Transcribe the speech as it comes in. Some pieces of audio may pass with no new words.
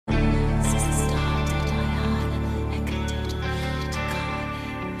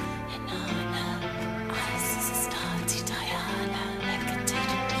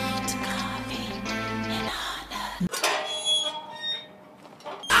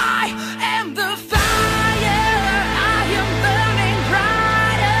am the fire, I am burning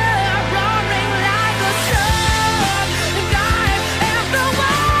brighter, roaring like a storm, and I am the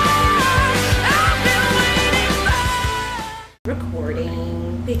one I've been waiting for.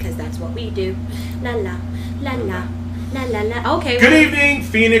 Recording, because that's what we do. La la, la la, la la la. Okay. Good evening,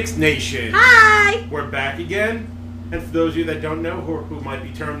 Feinics Nation. Hi! We're back again. And for those of you that don't know, who might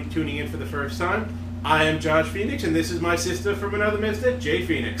be tuning in for the first time, I am Josh Feinics, and this is my sister from another mister, Jay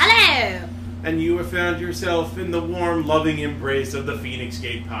Feinics. Hello! And you have found yourself in the warm, loving embrace of the Feinics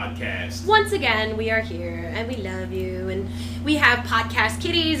Gate podcast. Once again, we are here, and we love you, and we have podcast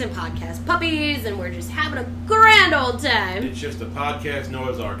kitties and podcast puppies, and we're just having a grand old time. It's just a podcast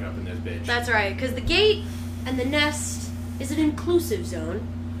Noah's Ark up in this bitch. That's right, because the gate and the nest is an inclusive zone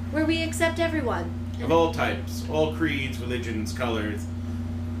where we accept everyone. Of all types, all creeds, religions, colors.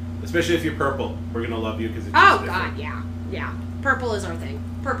 Especially if you're purple. We're going to love you because it's Oh, different. God, yeah. Purple is our thing.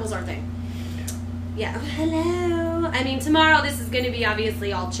 Purple's our thing. Yeah. Hello. I mean, tomorrow this is going to be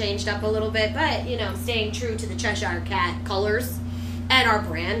obviously all changed up a little bit, but, you know, staying true to the Cheshire Cat colors and our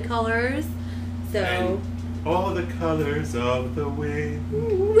brand colors. So... And all the colors of the wind.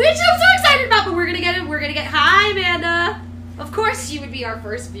 Which I'm so excited about, but we're going to get it. We're going to get... Hi, Amanda. Of course you would be our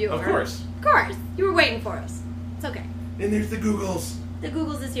first viewer. Of course. Of course. You were waiting for us. It's okay. And there's the Googles. The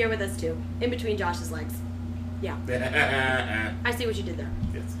Googles is here with us, too. In between Josh's legs. Yeah. I see what you did there.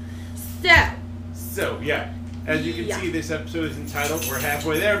 Yes. So, So, yeah. As you can see, this episode is entitled We're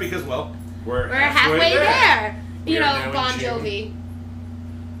Halfway There because, well, we're halfway there. We You are know, now Bon in June. Jovi.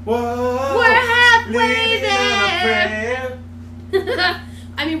 Whoa, We're halfway living on a there. prayer.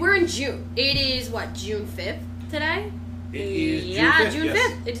 I mean, we're in June. It is, what, June 5th today? It is June 5th.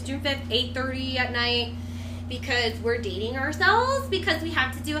 Yes. It's June 5th, 8:30 at night. Because we're dating ourselves. Because we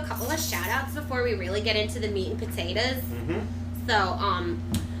have to do a couple of shout-outs before we really get into the meat and potatoes. Mm-hmm. So,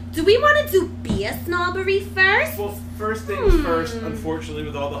 do we want to do beer snobbery first? Well, first things first, unfortunately,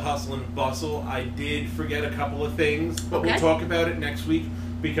 with all the hustle and bustle, I did forget a couple of things, but we'll talk about it next week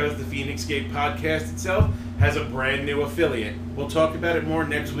because the Feinics Gate podcast itself has a brand new affiliate. We'll talk about it more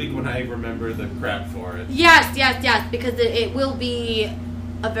next week when I remember the crap for it. Yes, because it will be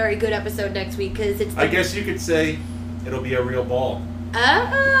a very good episode next week because it's... I guess you could say it'll be a real ball.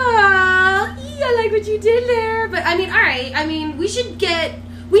 Oh, I like what you did there. But, I mean, alright, we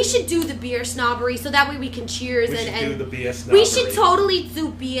should do the beer snobbery so that way we can cheers We and should do the beer snobbery. we should totally do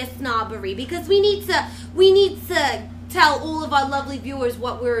beer snobbery because we need to tell all of our lovely viewers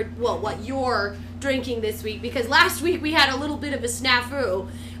what you're drinking this week because last week we had a little bit of a snafu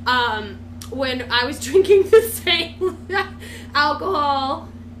when I was drinking the same alcohol.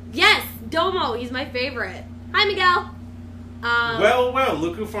 Yes, Domo, he's my favorite. Hi, Miguel. Well,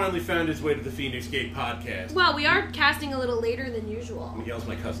 look who finally found his way to the Feinics Gate podcast. Well, we are casting a little later than usual. Miguel's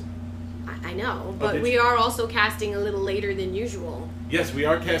my cousin. I know, but we are also casting a little later than usual. Yes, we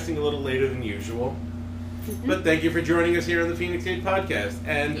are casting a little later than usual. But thank you for joining us here on the Feinics Gate podcast.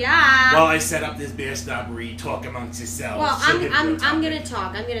 And while I set up this beer snobbery, talk amongst yourselves. Well, I'm gonna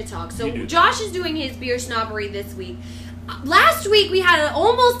talk. So Josh is doing his beer snobbery this week. Last week we had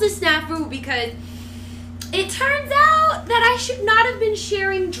almost a snafu because it turns out that I should not have been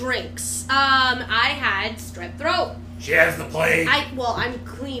sharing drinks. I had strep throat. She has the plague. I'm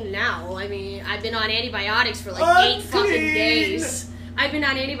clean now. I mean, I've been on antibiotics for like 8 fucking days. I've been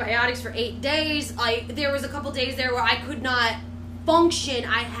on antibiotics for 8 days. There was a couple days there where I could not function.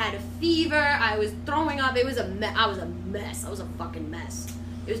 I had a fever. I was throwing up. It was a mess. I was a mess. I was a fucking mess.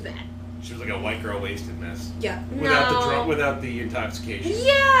 It was bad. She was like a white girl wasted mess. Yeah. Without the intoxication.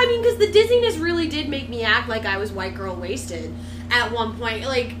 Yeah, because the dizziness really did make me act like I was white girl wasted at one point.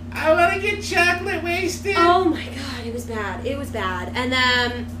 Like, I want to get chocolate wasted. Oh my god, it was bad. It was bad. And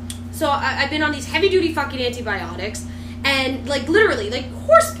then, so I've been on these heavy duty fucking antibiotics. And, like, literally, like,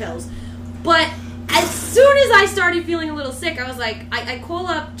 horse pills. But as soon as I started feeling a little sick, I was like, I call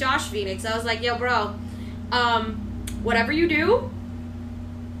up Josh Feinics. I was like, yo, bro, whatever you do,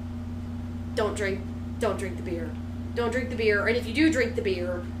 don't drink the beer. Don't drink the beer. And if you do drink the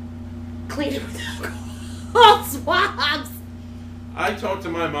beer, clean it with alcohol swabs. I talk to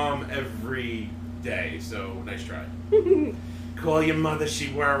my mom every day, so nice try. Call your mother,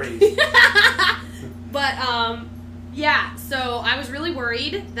 she worries. But, yeah, so I was really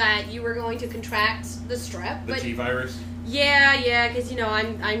worried that you were going to contract the strep. The T-virus? Yeah, because, you know,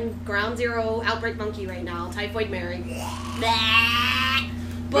 I'm ground zero outbreak monkey right now, typhoid Mary.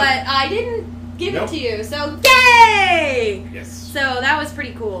 But I didn't give it to you, so yay! Yes. So that was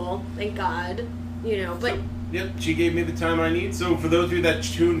pretty cool, thank God, you know, but... Yep, she gave me the time I need. So for those of you that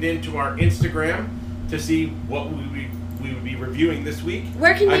tuned in to our Instagram to see what we would be reviewing this week.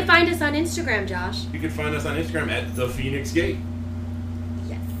 Where can they find us on Instagram, Josh? You can find us on Instagram at The Feinics Gate.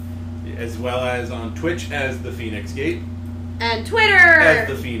 Yes. As well as on Twitch as The Feinics Gate. And Twitter! As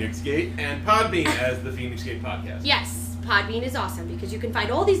The Feinics Gate. And Podbean as The Feinics Gate Podcast. Yes, Podbean is awesome because you can find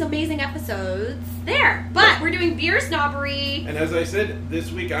all these amazing episodes there. But we're doing Beer Snobbery. And as I said,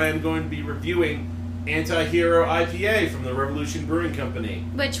 this week I am going to be reviewing Anti-Hero IPA from the Revolution Brewing Company.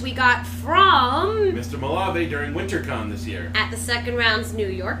 Which we got from Mr. Malave during WinterCon this year. at the Second Round's New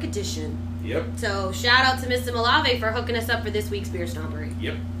York edition. Yep. So shout out to Mr. Malave for hooking us up for this week's Beer Snobbery.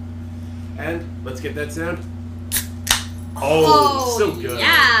 Yep. And let's get that sound. Oh, so good.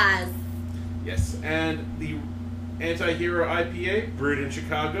 Yes. Yes, and the Anti-Hero IPA, brewed in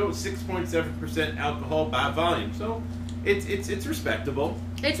Chicago, 6.7% alcohol by volume. So it's respectable.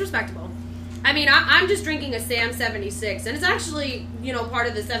 It's respectable. I mean, I'm just drinking a Sam 76, and it's actually, part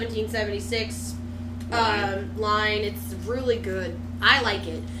of the 1776 line. It's really good. I like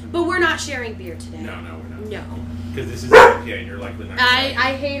it. But we're not sharing beer today. No, we're not. No. Because this is IPA, and you're likely not.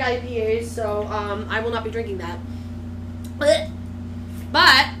 I hate IPAs, so I will not be drinking that. But,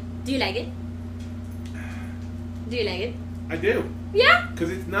 do you like it? Do you like it? I do. Yeah?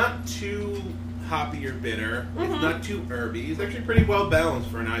 Because it's not too hoppy or bitter. Mm-hmm. It's not too herby. It's actually pretty well balanced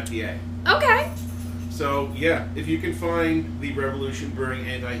for an IPA. Okay. So, yeah, if you can find the Revolution Brewing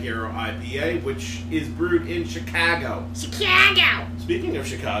Anti-Hero IPA, which is brewed in Chicago. Chicago! Speaking of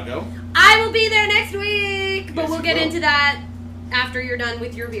Chicago... I will be there next week, but Yes, we'll you get will. into that after you're done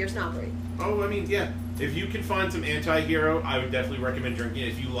with your beer snobbery. Oh, I mean, yeah. If you can find some Anti-Hero, I would definitely recommend drinking it.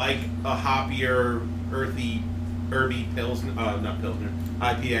 If you like a hoppier, earthy, herby Pilsner, not Pilsner,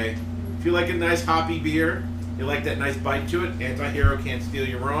 IPA. If you like a nice hoppy beer, you like that nice bite to it, Anti-Hero can't steal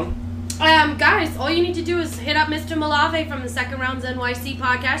you wrong. Guys, all you need to do is hit up Mr. Malave from the Second Rounds NYC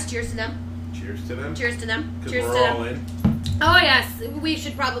podcast. Cheers to them. Cheers to them. Cheers to them. Because Cheers we're to all them. in. Oh, yes. We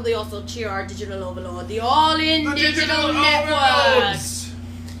should probably also cheer our digital overlord, the All-In The Digital Network. Overloads.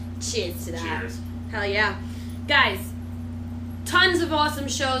 Cheers to that. Cheers. Hell yeah. Guys, tons of awesome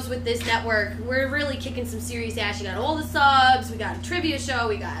shows with this network. We're really kicking some serious ass. You got all the subs, we got a trivia show,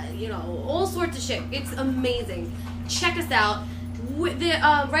 we got, all sorts of shit. It's amazing. Check us out.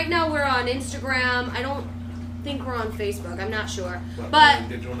 Right now we're on Instagram. I don't think we're on Facebook. I'm not sure. But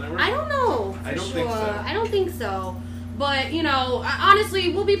Digital Network? I don't know for I don't sure. think so. I don't think so. But,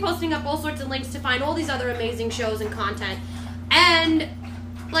 honestly, we'll be posting up all sorts of links to find all these other amazing shows and content. And,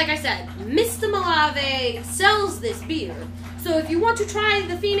 like I said, Mr. Malave sells this beer. So if you want to try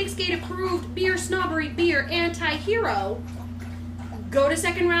the Feinics Gate approved Beer Snobbery Beer Anti-Hero, go to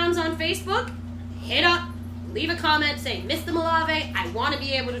Second Rounds on Facebook, hit up, leave a comment saying, Mr. Malave, I want to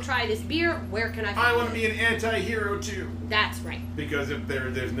be able to try this beer. Where can I find it? I want to be an anti-hero too. That's right. Because if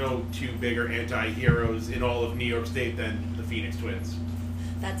there's no two bigger anti-heroes in all of New York State than the Phoenix Twins.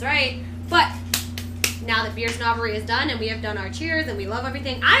 That's right. But now that Beer Snobbery is done and we have done our cheers and we love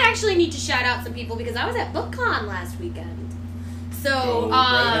everything, I actually need to shout out some people because I was at BookCon last weekend. So,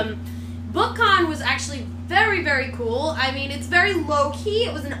 right. BookCon was actually very, very cool. I mean, it's very low-key.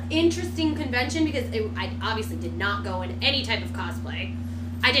 It was an interesting convention because I obviously did not go in any type of cosplay.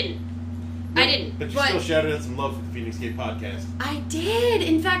 I didn't. But you still shouted out some love for the Phoenix Gate podcast. I did.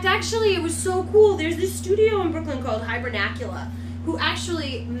 In fact, actually, it was so cool. There's this studio in Brooklyn called Hibernacula who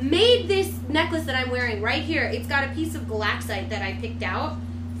actually made this necklace that I'm wearing right here. It's got a piece of galaxite that I picked out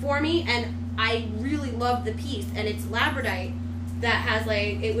for me, and I really love the piece. And it's labradite that has,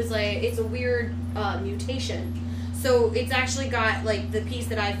 it's a weird mutation. So it's actually got, the piece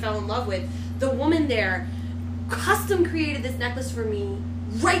that I fell in love with. The woman there custom created this necklace for me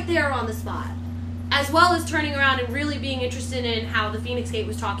right there on the spot, as well as turning around and really being interested in how the Feinics Gate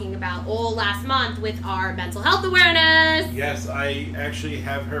was talking about all last month with our mental health awareness. Yes, I actually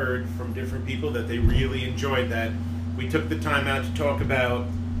have heard from different people that they really enjoyed that. We took the time out to talk about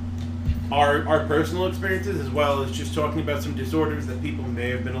our personal experiences as well as just talking about some disorders that people may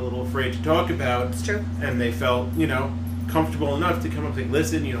have been a little afraid to talk about. It's true. And they felt, comfortable enough to come up and say,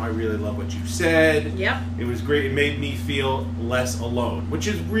 listen, I really love what you said. Yep. It was great. It made me feel less alone, which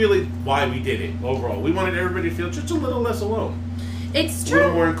is really why we did it overall. We wanted everybody to feel just a little less alone. It's A true.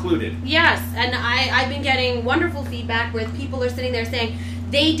 little more included. Yes, and I've been getting wonderful feedback where people are sitting there saying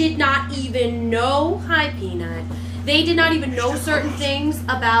they did not even know, hi Peanut, they did not even know certain things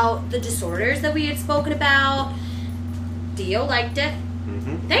about the disorders that we had spoken about. Dio liked it.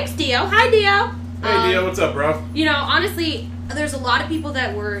 Mm-hmm. Thanks, Dio. Hi, Dio. Hey, Dio, what's up, bro? Honestly, there's a lot of people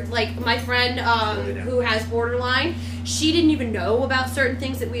that were, my friend who has borderline, she didn't even know about certain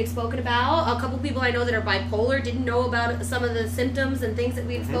things that we had spoken about. A couple people I know that are bipolar didn't know about some of the symptoms and things that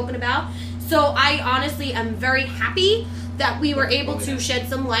we had spoken about. So I honestly am very happy that we were able to shed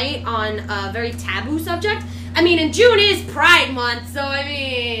some light on a very taboo subject. I mean, and June is Pride Month, so I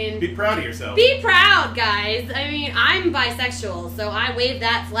mean... Be proud of yourself. Be proud, guys. I mean, I'm bisexual, so I wave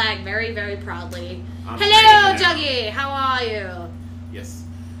that flag very, very proudly. Hello, Juggy. How are you? Yes.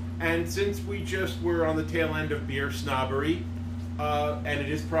 And since we just were on the tail end of beer snobbery, and it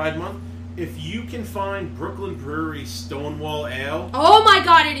is Pride Month, if you can find Brooklyn Brewery's Stonewall Ale... Oh my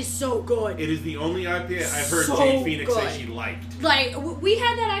god, it is so good. It is the only IPA I've heard So Jade Phoenix good. say she liked. Like, we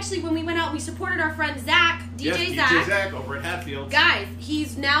had that actually when we went out. We supported our friend Zach, DJ yes, Zach. DJ Zach over at Hatfields. Guys,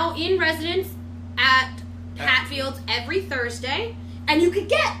 he's now in residence at Hatfields every Thursday, and you could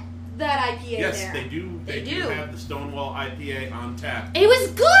get that IPA yes, there. they do. They do have the Stonewall IPA on tap. It was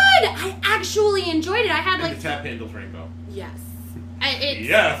good. I actually enjoyed it. I had And the tap handle's rainbow. Yes.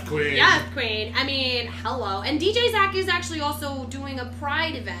 Yes, queen. Yes, queen. I mean, hello. And DJ Zach is actually also doing a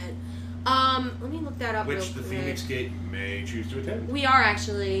Pride event. Let me look that up real Which the quick. Feinics Gate may choose to attend. We are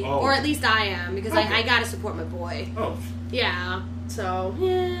actually, or at least I am, because I gotta support my boy. Oh. Yeah. So,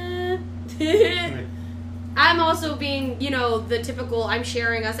 yeah. I'm also being, the typical, I'm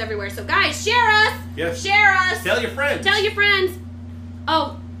sharing us everywhere. So, guys, share us! Yes. Share us! Tell your friends! Tell your friends!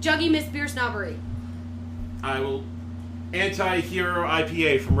 Oh, Juggy missed beer snobbery. I will... Anti-Hero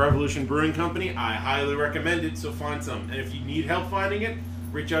IPA from Revolution Brewing Company. I highly recommend it, so find some. And if you need help finding it,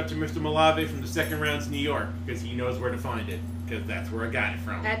 reach out to Mr. Malave from the Second Rounds New York, because he knows where to find it, because that's where I got it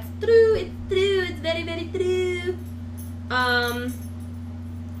from. That's true, it's true, it's very, very true.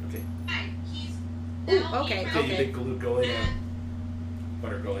 Okay. Ooh, okay. Okay, you big galoot, go lay down.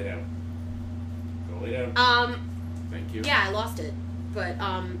 Butter, go lay down. Go lay down. Thank you. Yeah, I lost it. But,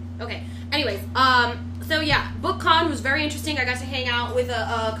 okay. Anyways, so yeah, BookCon was very interesting. I got to hang out with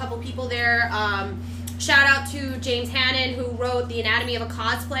a couple people there. Shout out to James Hannon, who wrote The Anatomy of a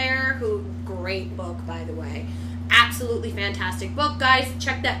Cosplayer, great book, by the way. Absolutely fantastic book, guys.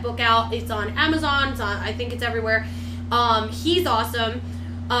 Check that book out. It's on Amazon. I think it's everywhere. He's awesome.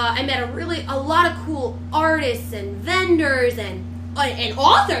 I met a lot of cool artists and vendors and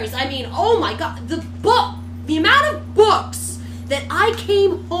authors. I mean, oh my god, the amount of books that I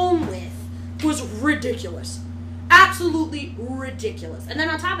came home with was ridiculous. Absolutely ridiculous. And then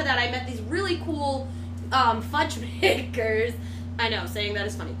on top of that, I met these really cool fudge makers. I know, saying that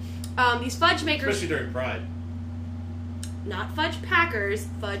is funny. These fudge makers... Especially during Pride. Not fudge packers,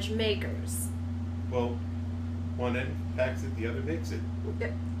 fudge makers. Well, one end packs it, the other bakes it.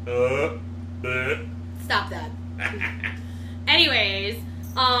 Stop that. Anyways...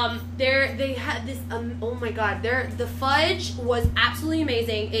 they had this, oh my god, the fudge was absolutely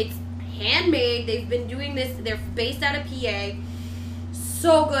amazing. It's handmade. They've been doing this. They're based out of PA.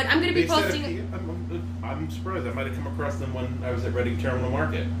 So good. I'm going to be posting. I'm surprised. I might have come across them when I was at Reading Terminal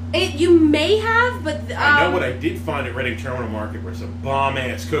Market. You may have, but I know what I did find at Reading Terminal Market were some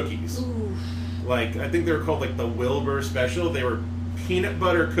bomb-ass cookies. Ooh. Like, I think they were called, like, the Wilbur Special. They were peanut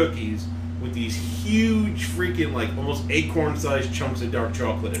butter cookies with these huge freaking, like, almost acorn-sized chunks of dark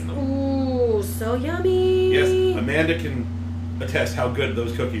chocolate in them. Ooh, so yummy. Yes, Amanda can attest how good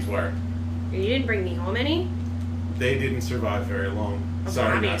those cookies were. You didn't bring me home any? They didn't survive very long. Okay,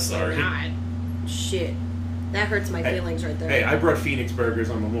 Sorry, not sorry. Not. Shit. That hurts my feelings right there. Hey, I brought Feinics burgers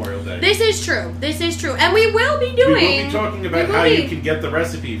on Memorial Day. This is true. This is true. And we will be doing... We will be talking about how you can get the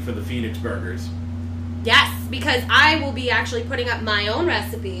recipe for the Feinics burgers. Yes, because I will be actually putting up my own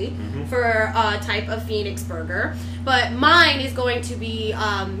recipe for a type of Feinics burger. But mine is going to be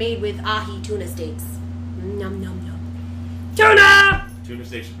made with ahi tuna steaks. Nom nom nom. Tuna! Tuna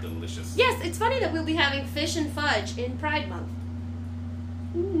steaks are delicious. Yes, it's funny that we'll be having fish and fudge in Pride Month.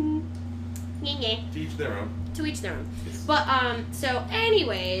 Mm. To each their own. To each their own. Yes. But, so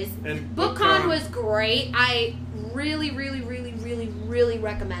anyways, and BookCon was great. I really, really, really, really, really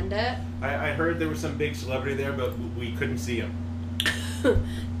recommend it. I heard there was some big celebrity there, but we couldn't see him.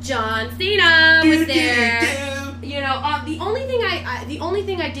 John Cena was there. You know, the only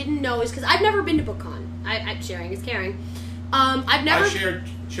thing I didn't know is because I've never been to BookCon. I'm sharing is caring. I've never. I shared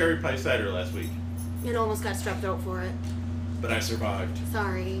cherry pie cider last week. And almost got strep throat for it. But I survived.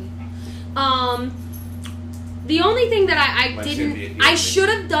 Sorry. The only thing that I should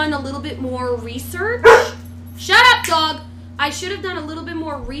have done a little bit more research. Shut up, dog. I should have done a little bit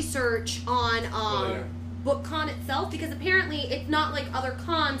more research on BookCon itself, because apparently it's not like other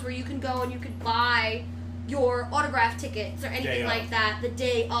cons where you can go and you could buy your autograph tickets or anything like that the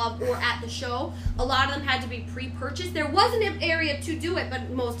day of or at the show. A lot of them had to be pre-purchased. There was an area to do it, but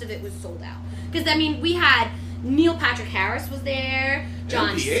most of it was sold out. Because, I mean, we had Neil Patrick Harris was there.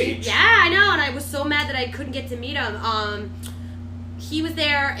 John MPH. Yeah, I know, and I was so mad that I couldn't get to meet him. he was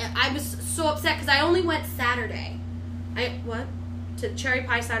there. I was so upset because I only went Saturday. To cherry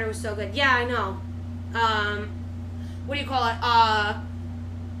pie cider was so good. Yeah, I know. What do you call it?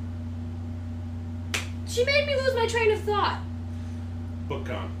 She made me lose my train of thought.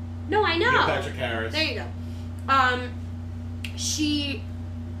 BookCon. No, I know. Neil Patrick Harris. There you go.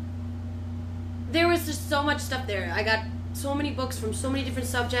 There was just so much stuff there. I got so many books from so many different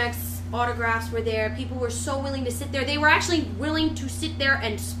subjects. Autographs were there. People were so willing to sit there. They were actually willing to sit there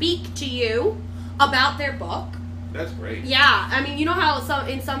and speak to you about their book. That's great. Yeah, I mean, you know how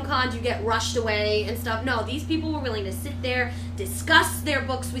in some cons you get rushed away and stuff? No, these people were willing to sit there, discuss their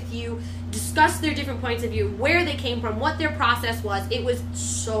books with you, discuss their different points of view, where they came from, what their process was. It was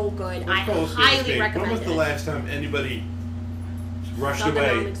so good. I highly recommend it. When was the last time anybody rushed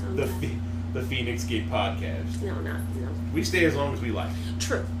away the Phoenix Gate podcast? No. We stay as long as we like.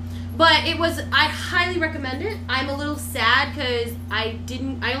 True. But I highly recommend it. I'm a little sad because I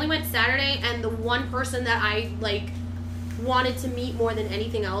only went Saturday, and the one person that I, wanted to meet more than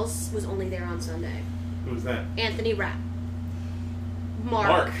anything else was only there on Sunday. Who was that? Anthony Rapp.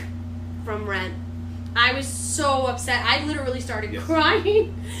 Mark. From Rent. I was so upset. I literally started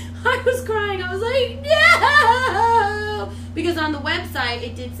crying. I was crying. I was like, no! Because on the website,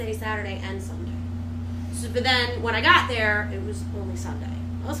 it did say Saturday and Sunday. But then, when I got there, it was only Sunday.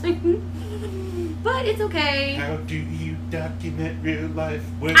 I was like, but it's okay. How do you document real life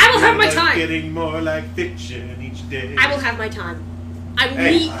when I will have my time. Getting more like fiction each day? I will have my time.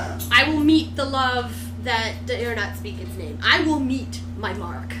 I will meet the love that dare not speak its name. I will meet my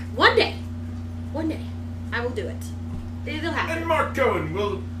Mark. One day. I will do it. It'll happen. And Mark Cohen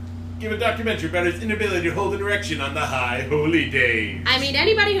will give a documentary about his inability to hold an erection on the high holy days. I mean,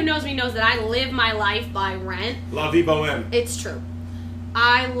 anybody who knows me knows that I live my life by Rent. La Vie Boheme. It's true.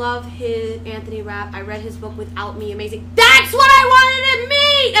 I love Anthony Rapp. I read his book Without Me. Amazing. That's what I wanted to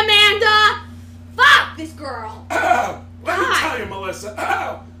meet, Amanda! Fuck this girl. Ow! Let me tell you, Melissa.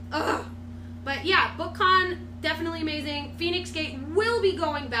 Ow! Ugh. But yeah, BookCon, definitely amazing. Feinics Gate will be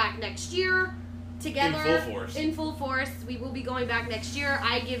going back next year. Together. In full force. We will be going back next year.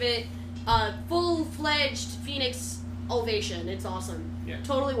 I give it a full-fledged Feinics ovation. It's awesome. Yeah.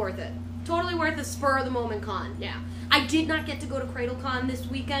 Totally worth it. Totally worth a spur-of-the-moment con. Yeah. I did not get to go to CradleCon this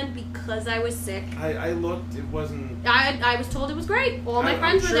weekend because I was sick. I looked. It wasn't... I was told it was great. All my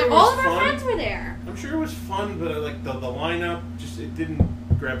friends were there. All of our friends were there. I'm sure it was fun, but the lineup, just it didn't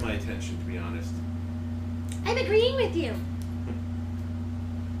grab my attention, to be honest. I'm agreeing with you.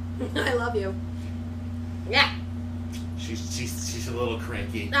 I love you. Yeah. She's a little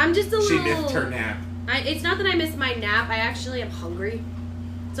cranky. I'm just a little... She missed her nap. It's not that I missed my nap. I actually am hungry.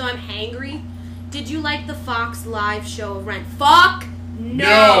 So I'm hangry. Did you like the Fox live show of Rent? Fuck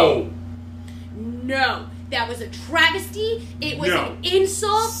no! No. That was a travesty. It was an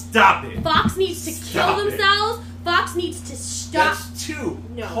insult. Stop it. Fox needs to kill themselves. Fox needs to stop. That's two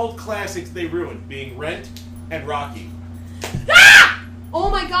cult classics they ruined, being Rent and Rocky. Ah! Oh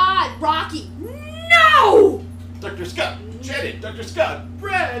my god, Rocky. No! Dr. Scott, Janet, Dr. Scott,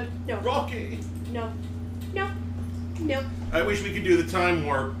 Brad, no. Rocky. No. I wish we could do the time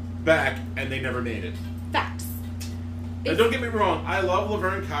warp back, and they never made it. Facts. Now, don't get me wrong, I love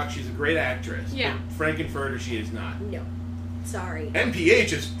Laverne Cox, she's a great actress. Yeah. But Frankenfurter, she is not. No. Sorry.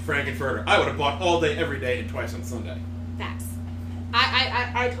 MPH is Frankenfurter. I would have bought all day, every day, and twice on Sunday. Facts.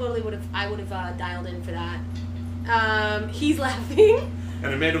 I totally would have. I would have dialed in for that. He's laughing.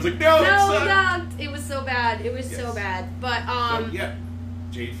 And Amanda was like, "No, it was so bad. It was so bad." But So, yeah,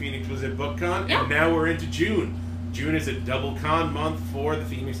 Jade Phoenix was at BookCon, and now we're into June. June is a double con month for the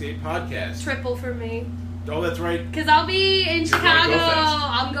Phoenix 8 podcast. Triple for me. Oh, that's right. Because I'll be in Chicago.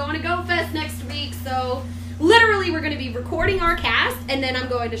 I'm going to Go Fest next week. So, literally, we're going to be recording our cast, and then I'm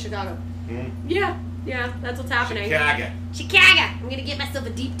going to Chicago. Yeah, that's what's happening. Chicago. I'm going to get myself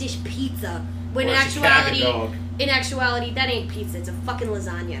a deep dish pizza. When in actuality, that ain't pizza. It's a fucking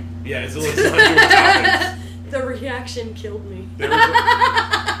lasagna. Yeah, it's a lasagna with toppings. The reaction killed me.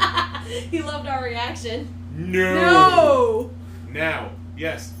 He loved our reaction. No! Now,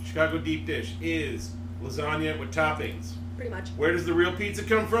 yes, Chicago deep dish is lasagna with toppings. Pretty much. Where does the real pizza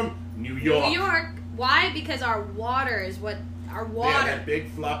come from? New York. New York. Why? Because our water is what... Our water. Yeah, that big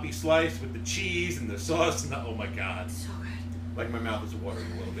floppy slice with the cheese and the sauce and oh my god. So good. Like my mouth is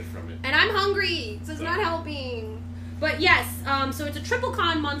watering a little bit from it. And I'm hungry, so it's not helping. But yes, so it's a triple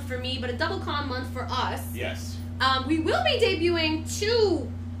con month for me, but a double con month for us. Yes. We will be debuting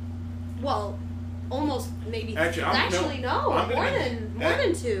almost maybe. More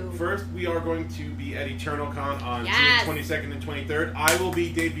than two. First, we are going to be at Eternal Con on June 22nd and 23rd. I will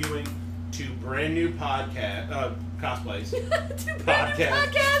be debuting 2 brand new cosplays. 2 brand new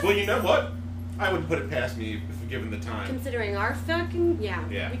podcasts. Well, you know what? I wouldn't put it past me if given the time. Considering our fucking...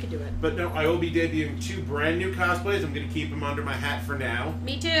 Yeah, we could do it. But no, I will be debuting 2 brand new cosplays. I'm going to keep them under my hat for now.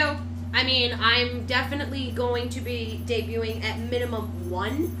 Me too. I mean, I'm definitely going to be debuting at minimum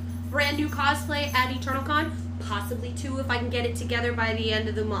 1 brand new cosplay at EternalCon. Possibly 2 if I can get it together by the end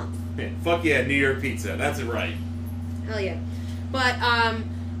of the month. Man, fuck yeah, New York pizza. That's it right. Hell yeah. But,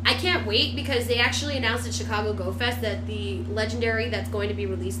 I can't wait because they actually announced at Chicago Go Fest that the legendary that's going to be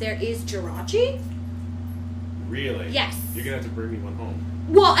released there is Jirachi. Really? Yes. You're going to have to bring me one home.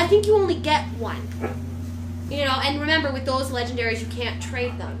 Well, I think you only get 1. You know, and remember, with those legendaries, you can't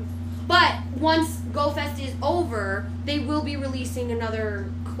trade them. But once Go Fest is over, they will be releasing another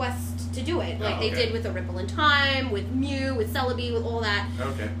quest to do it. Like they did with the Ripple in Time, with Mew, with Celebi, with all that.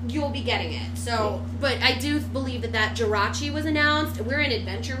 Okay. You'll be getting it. So, cool. But I do believe that Jirachi was announced. We're in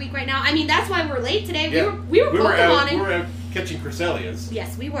Adventure Week right now. I mean, that's why we're late today. Yeah. We were Pokemoning. We were out catching Cresselias.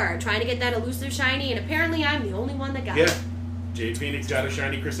 Yes, we were. Trying to get that elusive shiny, and apparently I'm the only one that got it. Yeah. Jade Phoenix got a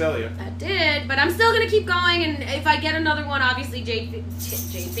shiny Cresselia. I did, but I'm still going to keep going, and if I get another one, obviously Jade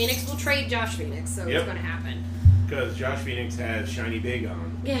Phoenix will trade Josh Phoenix, so it's going to happen. Because Josh Phoenix has shiny big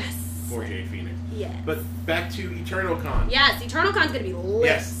on. Yes. For Jade Phoenix. Yes. But back to EternalCon. Yes, EternalCon's going to be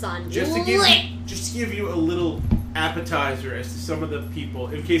lit, son. Just to give you a little appetizer as to some of the people,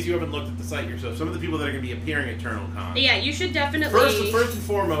 in case you haven't looked at the site yourself, some of the people that are going to be appearing at EternalCon. Yeah, you should definitely... First and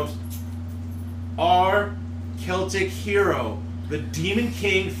foremost, our Celtic hero, the Demon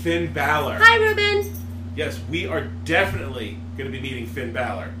King Finn Balor. Hi, Ruben. Yes, we are definitely going to be meeting Finn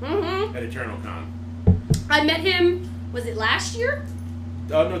Balor at EternalCon. I met him, was it last year?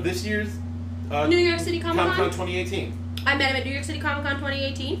 No, this year's New York City Comic-Con? Comic-Con 2018. I met him at New York City Comic-Con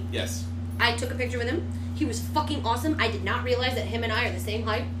 2018. Yes. I took a picture with him. He was fucking awesome. I did not realize that him and I are the same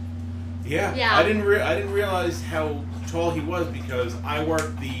height. Yeah. I didn't realize how tall he was because I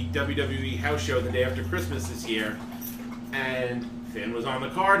worked the WWE house show the day after Christmas this year, and Finn was on the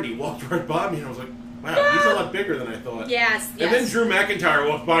card and he walked right by me and I was like, wow, he's a lot bigger than I thought. Yes. And then Drew McIntyre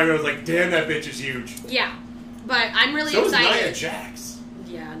walked by and I was like, damn, that bitch is huge. Yeah. But I'm really so excited. So is Nia Jax.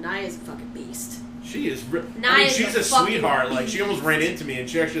 Yeah, Nia's a fucking beast. She is. She's a sweetheart. Beast. Like she almost ran into me, and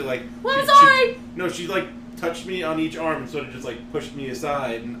she actually like. Well, I'm sorry. She like touched me on each arm and sort of just like pushed me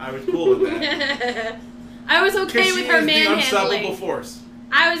aside, and I was cool with that. I was okay with her manhandling. The unstoppable force.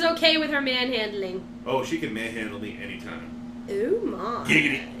 I was okay with her manhandling. Oh, she can manhandle me anytime. Ooh, my.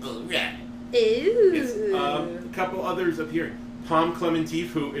 Giggity. Oh, yeah. Ooh. Yes. A couple others appearing. Palm Clementif,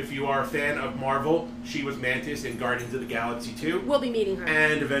 who, if you are a fan of Marvel, she was Mantis in Guardians of the Galaxy 2. We'll be meeting her.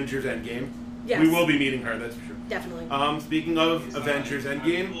 And Avengers Endgame. Yes. We will be meeting her, that's for sure. Definitely. Speaking of Avengers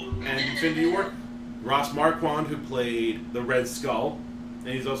Endgame and Infinity War, Ross Marquand, who played the Red Skull,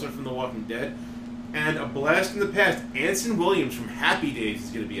 and he's also from The Walking Dead, and a blast from the past, Anson Williams from Happy Days is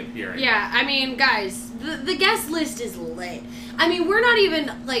going to be appearing. Yeah, I mean, guys, the guest list is lit. I mean, we're not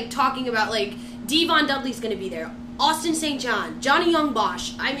even, like, talking about, like, Devon Dudley's going to be there. Austin St. John, Johnny Young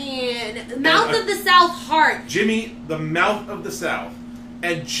Bosch. I mean, Mouth of the South Heart. Jimmy, the Mouth of the South.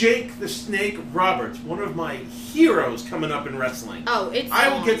 And Jake the Snake Roberts, one of my heroes coming up in wrestling. Oh, it's I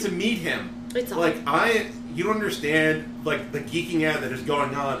will get to meet him. It's like you don't understand like the geeking out that is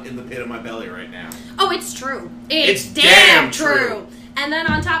going on in the pit of my belly right now. Oh, it's true. It's damn true. And then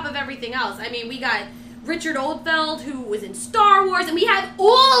on top of everything else, I mean, we got Richard Oldfeld, who was in Star Wars, and we have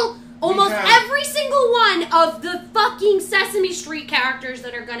almost every single one of the fucking Sesame Street characters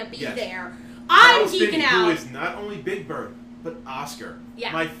that are going to be there. I'm geeking out. Who is not only Big Bird, but Oscar.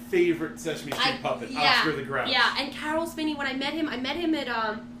 Yeah. My favorite Sesame Street puppet, Oscar the Grouch. Yeah, and Carol Spinney, when I met him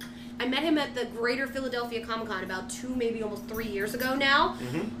at the Greater Philadelphia Comic Con about 2, maybe almost 3 years ago now.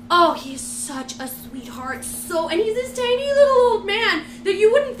 Mm-hmm. Oh, he's such a sweetheart. And he's this tiny little old man that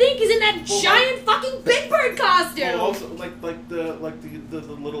you wouldn't think is in that giant fucking Big Bird costume. Well, also like the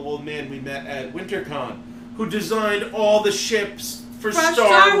little old man we met at WinterCon, who designed all the ships for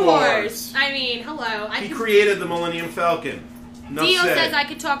Star Wars. I mean, hello. He created the Millennium Falcon. Dio says I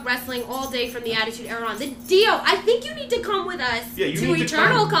could talk wrestling all day from the Attitude Era on. Dio, I think you need to come with us to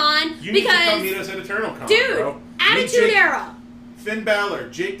EternalCon. You need to come meet us at EternalCon, dude, bro. Attitude Era. Finn Balor,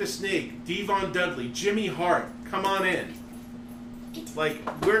 Jake the Snake, Devon Dudley, Jimmy Hart, come on in. Like,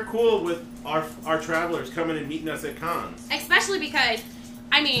 we're cool with our travelers coming and meeting us at cons. Especially because,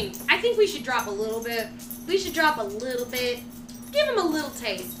 I mean, I think we should drop a little bit. Give them a little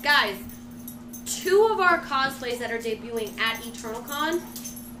taste. Guys, 2 of our cosplays that are debuting at EternalCon,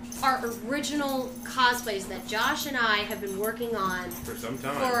 our original cosplays that Josh and I have been working on for some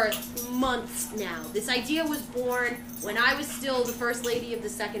time. For months now. This idea was born when I was still the first lady of the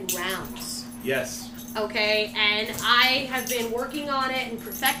second rounds. Yes. Okay, and I have been working on it and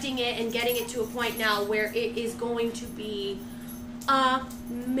perfecting it and getting it to a point now where it is going to be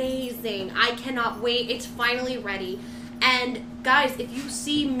amazing. I cannot wait. It's finally ready. And guys, if you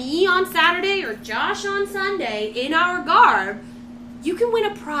see me on Saturday or Josh on Sunday in our garb, you can win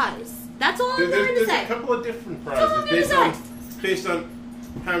a prize. That's all I'm going to say. There's a couple of different prizes based on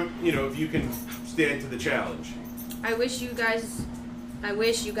how, if you can stand to the challenge. I wish you guys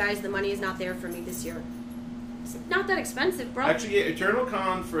the money is not there for me this year. It's not that expensive, bro. Actually, yeah, Eternal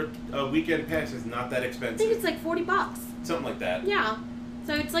Con for a weekend pass is not that I expensive. think it's like $40. Something like that. Yeah.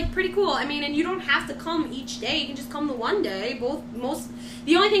 So it's like pretty cool. I mean, and you don't have to come each day. You can just come the one day.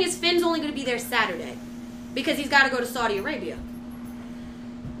 The only thing is Finn's only going to be there Saturday because he's got to go to Saudi Arabia.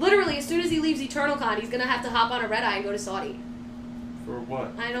 Literally, as soon as he leaves Eternal Con, he's going to have to hop on a red eye and go to Saudi. For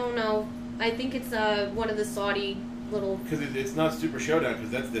what? I don't know. I think it's one of the Saudi little... Because it's not Super Showdown, because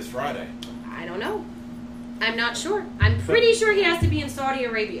that's this Friday. I don't know. I'm not sure. I'm pretty sure he has to be in Saudi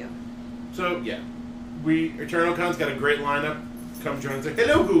Arabia. So, yeah. Eternal Con's got a great lineup. Come join us.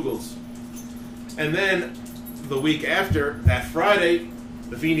 Hello, Googles. And then, the week after, that Friday,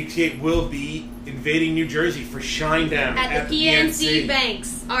 the Feinics Gate will be invading New Jersey for Shinedown at the PNC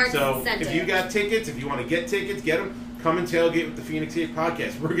Banks Arts Center. So, if you got tickets, if you want to get tickets, get them. Come and tailgate with the Feinics Gate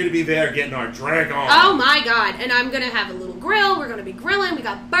podcast. We're going to be there getting our drag on. Oh my god. And I'm going to have a little grill. We're going to be grilling. We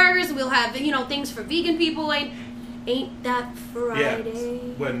got burgers. We'll have, things for vegan people. Ain't that Friday?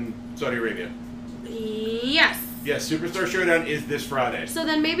 Yeah. When Saudi Arabia. Yes. Yes, Superstar Showdown is this Friday. So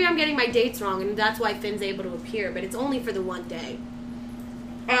then maybe I'm getting my dates wrong, and that's why Finn's able to appear, but it's only for the one day.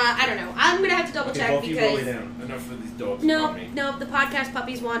 I don't know. I'm going to have to double check both because... you lay down. Enough for these dogs. No, the podcast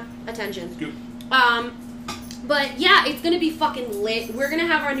puppies want attention. Scoop. But yeah, it's gonna be fucking lit. We're gonna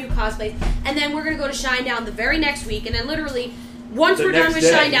have our new cosplays, and then we're gonna go to Shinedown the very next week, and then literally, once we're done with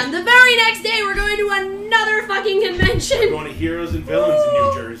Shinedown, the very next day we're going to another fucking convention. We're going to Heroes and Villains in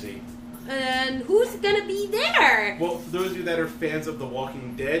New Jersey. And who's gonna be there? Well, for those of you that are fans of The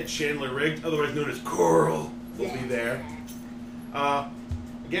Walking Dead, Chandler Riggs, otherwise known as Coral, will be there.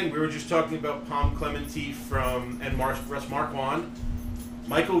 Again, we were just talking about Palm Clemente and Russ Marquand.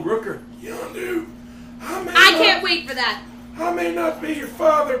 Michael Rooker. Yondu. I can't wait for that. I may not be your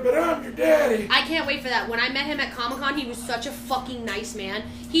father, but I'm your daddy. I can't wait for that. When I met him at Comic-Con, he was such a fucking nice man.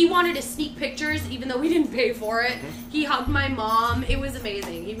 He wanted to sneak pictures, even though we didn't pay for it. Mm-hmm. He hugged my mom. It was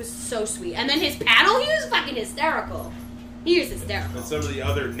amazing. He was so sweet. And then his panel, he was fucking hysterical. He was hysterical. And some of the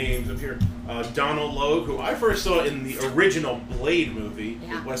other names up here. Donald Logue, who I first saw in the original Blade movie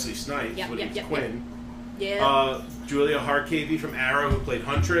with Wesley Snipes, when he was Quinn. Yeah. Julia Harkavy from Arrow, who played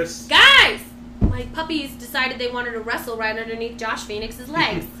Huntress. Guys! My puppies decided they wanted to wrestle right underneath Josh Phoenix's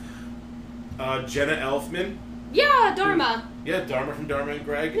legs. Jenna Elfman. Yeah, Dharma. Dharma from Dharma and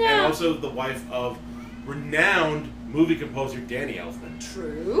Greg. Yeah. And also the wife of renowned movie composer Danny Elfman.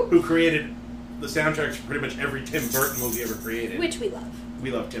 True. Who created the soundtracks for pretty much every Tim Burton movie ever created. Which we love.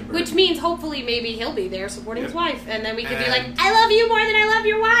 We love Tim Burton. Which means hopefully maybe he'll be there supporting his wife. And then we could be like, I love you more than I love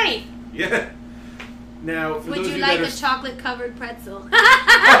your wife. Yeah. Now, for would those you of you like that a chocolate-covered pretzel?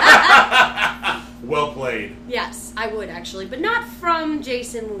 Well played. Yes, I would actually, but not from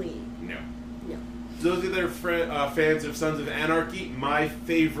Jason Lee. No. No. Those of you that are fans of Sons of Anarchy, my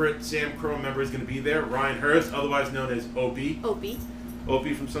favorite Sam Crow member is going to be there. Ryan Hurst, otherwise known as Opie.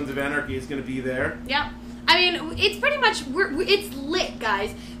 Opie from Sons of Anarchy is going to be there. Yeah. I mean, it's pretty much, it's lit,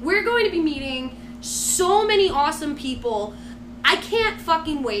 guys. We're going to be meeting so many awesome people. I can't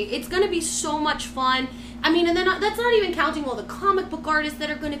fucking wait. It's going to be so much fun. I mean, and then that's not even counting all the comic book artists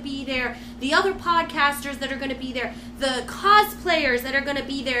that are going to be there, the other podcasters that are going to be there, the cosplayers that are going to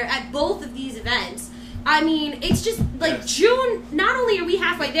be there at both of these events. I mean, it's just like June, not only are we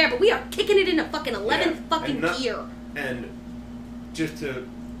halfway there, but we are kicking it into fucking 11th fucking gear. And just to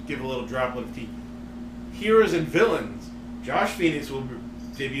give a little droplet of tea, Heroes and Villains, Josh Phoenix will be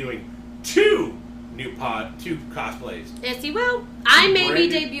debuting two cosplays. Yes, he will. I may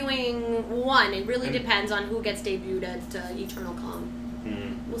be debuting one. It really depends on who gets debuted at Eternal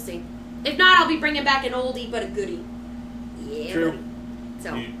Con. We'll see. If not, I'll be bringing back an oldie but a goodie. Yeah. True. Buddy.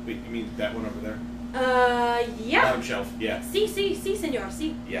 So. You mean that one over there? Yeah. Bottom shelf. Yeah. See, senor.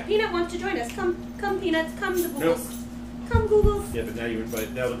 See. Yeah. Peanut wants to join us. Come, Peanuts. Come, the Googles. Nope. Come, Googles. Yeah, but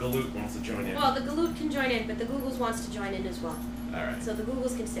now the Galoot wants to join in. Well, the Galoot can join in, but the Googles wants to join in as well. Alright. So the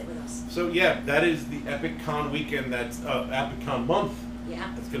Googles can sit with us. So yeah, that is the Epic Con weekend. That's Epic Con month. Yeah.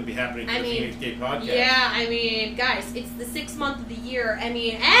 That's going to be happening for the Phoenix Gate podcast. Yeah, I mean, guys, it's the 6th month of the year. I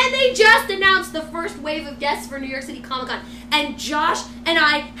mean, and they just announced the first wave of guests for New York City Comic Con. And Josh and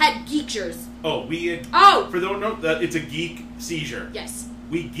I had geekshers. Oh, we had... Oh! For those who don't know, it's a geek seizure. Yes.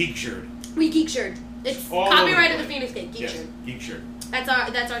 We geekshired. We geekshired. It's all copyright of the Phoenix Gate. Geekshired. Yes, geekshired. That's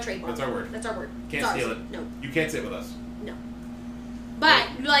our trademark. That's our word. That's our word. Can't steal it. No. You can't say it with us. No. But,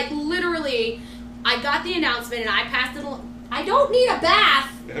 like, literally, I got the announcement and I passed it along. I don't need a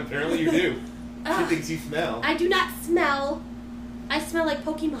bath. Apparently you do. She thinks you smell. I do not smell. I smell like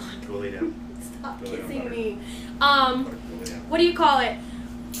Pokemon. Go lay down. Stop Go lay down, kissing butter. me. Go lay down. What do you call it?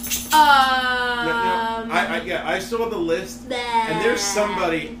 I saw the list, and there's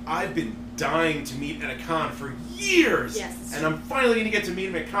somebody I've been dying to meet at a con for years. Yes. And I'm finally going to get to meet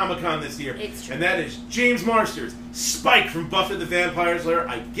him at Comic-Con this year. It's true. And that is James Marsters, Spike from Buffy the Vampire Slayer.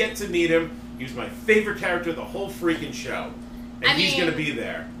 I get to meet him. He was my favorite character of the whole freaking show. And he's going to be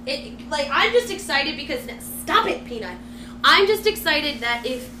there. I'm just excited because... Stop it, Peanut. I'm just excited that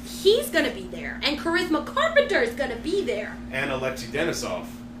if he's going to be there, and Charisma Carpenter is going to be there... And Alexei Denisov.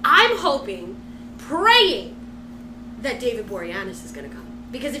 I'm hoping, praying, that David Boreanaz is going to come.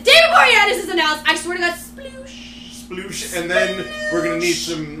 Because if David Boreanaz is announced, I swear to God, sploosh. Sploosh. And then we're going to need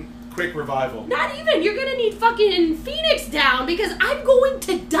some quick revival. Not even. You're going to need fucking Phoenix down because I'm going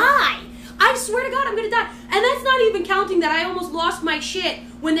to die. I swear to God, I'm going to die. And that's not even counting that I almost lost my shit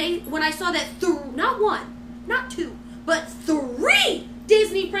when I saw that not 1, not 2, but 3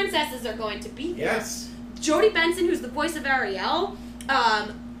 Disney princesses are going to be there. Yes. Jodie Benson, who's the voice of Ariel,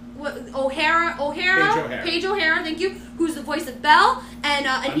 Paige O'Hara, thank you, who's the voice of Belle, and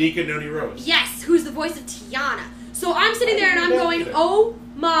Anika Noni Rose. Yes, who's the voice of Tiana. So I'm sitting there and I'm going, oh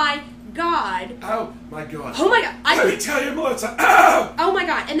my God. Oh my God. Oh my God. Let me tell you, Melissa. Oh! Oh my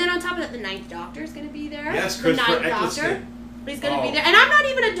God. And then on top of that, the 9th Doctor is going to be there. Yes, the Christopher 9th Doctor. Eccleston. He's going to be there. And I'm not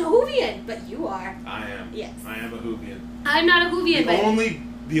even a Whovian, but you are. I am. Yes. I am a Whovian. I'm not a Whovian, but...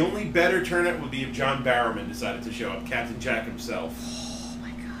 The only better turnout would be if John Barrowman decided to show up, Captain Jack himself. Oh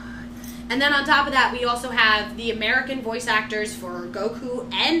my God. And then on top of that, we also have the American voice actors for Goku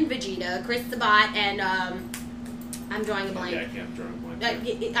and Vegeta, Chris Sabat and, I'm drawing a blank. Yeah, I can't draw a blank.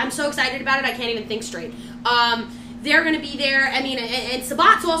 I'm so excited about it, I can't even think straight. They're going to be there. I mean, and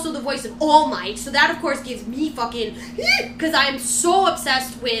Sabat's also the voice of All Might, so that, of course, gives me fucking... Because I'm so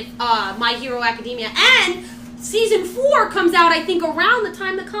obsessed with My Hero Academia. And Season 4 comes out, I think, around the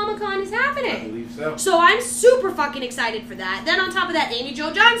time the Comic-Con is happening. I believe so. So I'm super fucking excited for that. Then on top of that, Amy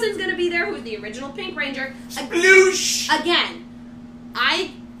Jo Johnson's going to be there, who's the original Pink Ranger. Sploosh! Again,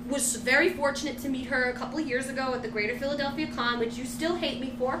 I was very fortunate to meet her a couple of years ago at the Greater Philadelphia Con, which you still hate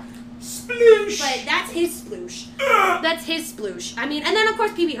me for. Sploosh! But that's his sploosh. That's his sploosh. I mean, and then of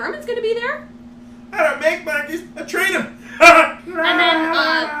course Pee Wee Herman's going to be there. I don't make monkeys, I train them. And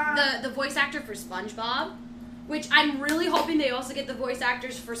then the voice actor for SpongeBob, which I'm really hoping they also get the voice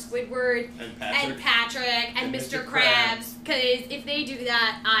actors for Squidward and Patrick and Mr. Krabs. Because if they do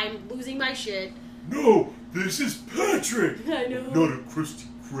that, I'm losing my shit. No, this is Patrick. I know. Not a Krusty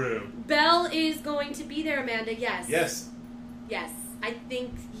Krab. Belle is going to be there, Amanda. Yes. Yes. Yes. I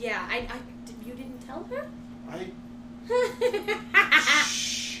think. Yeah. You didn't tell her?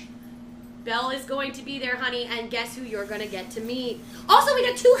 Shh. Belle is going to be there, honey, and guess who you're going to get to meet? Also, we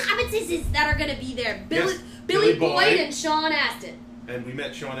got 2 Hobbitses that are going to be there. Billy Boyd and Sean Astin. And we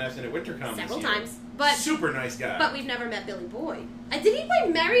met Sean Astin at WinterCon several this year. times. But super nice guy. But we've never met Billy Boyd. Did he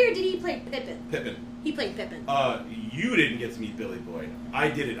play Merry or did he play Pippin? Pippin. He played Pippin. You didn't get to meet Billy Boyd. I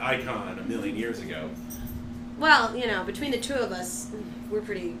did at Icon a million years ago. Well, between the 2 of us, we're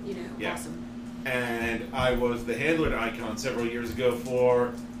pretty, awesome. And I was the handler at Icon several years ago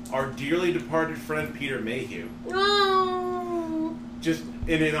for our dearly departed friend Peter Mayhew. Oh. Just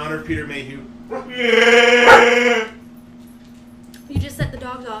in honor of Peter Mayhew. You just set the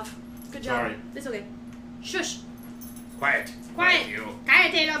dogs off. Good job. Sorry. It's okay. Shush. Quiet. Quiet. You.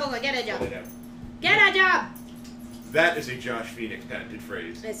 Get a job. Get a job. That is a Josh Feinics patented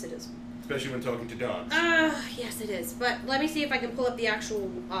phrase. Yes, it is. Especially when talking to dogs. Yes, it is. But let me see if I can pull up the actual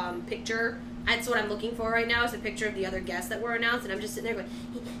picture. That's what I'm looking for right now, is a picture of the other guests that were announced, and I'm just sitting there going,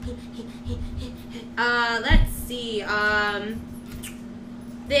 let's see.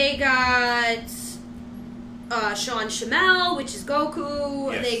 They got Sean Shamel, which is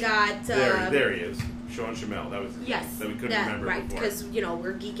Goku. Yes. They got... there he is. Sean Shamel. That was yes, that we couldn't remember right, before. because,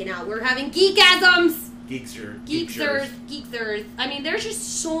 we're geeking out. We're having geekasms! Geeksters. I mean, there's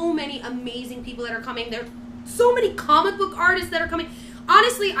just so many amazing people that are coming. There are so many comic book artists that are coming.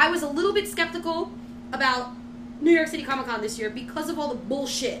 Honestly, I was a little bit skeptical about New York City Comic Con this year because of all the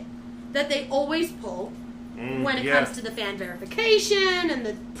bullshit that they always pull when it comes to the fan verification and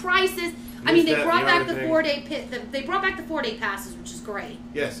the prices. I mean, they brought back the 4-day they brought back the 4-day passes, which is great.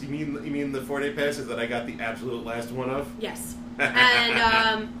 Yes, you mean the 4-day passes that I got the absolute last one of? Yes, and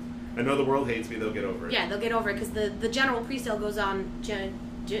I know the world hates me. They'll get over it. Yeah, they'll get over it because the general presale goes on June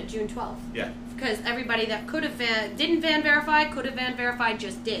 12th. Yeah. Because everybody that could have didn't fan verify, could have fan verified,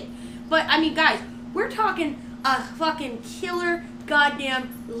 just did. But I mean, guys, we're talking a fucking killer goddamn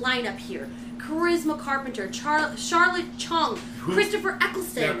lineup here. Charisma Carpenter, Charlotte Chung, Christopher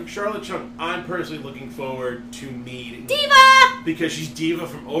Eccleston. Now, Charlotte Chung, I'm personally looking forward to meeting. Diva! Because she's Diva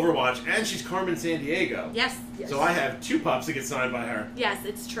from Overwatch, and she's Carmen Sandiego. Yes. So I have 2 pups to get signed by her. Yes,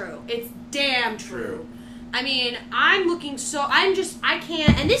 it's true. It's damn true. I mean, I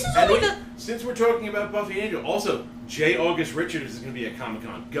can't, and this is only Since we're talking about Buffy Angel, also, J. August Richards is going to be at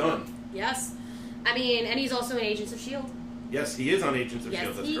Comic-Con. Gun. Yes. I mean, and he's also in Agents of S.H.I.E.L.D. Yes, he is on Agents of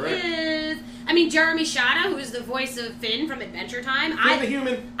S.H.I.E.L.D., that's correct. Yes, he is. I mean, Jeremy Shada, who is the voice of Finn from Adventure Time. The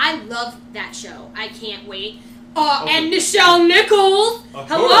Human. I love that show. I can't wait. And Nichelle Nichols.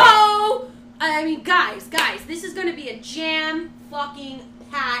 Hello. I mean, guys, this is going to be a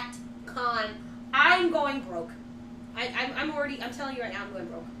jam-fucking-packed con. I'm going broke. I'm telling you right now, I'm going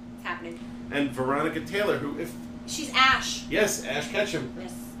broke. It's happening. And Veronica Taylor, She's Ash. Yes, Ash Ketchum.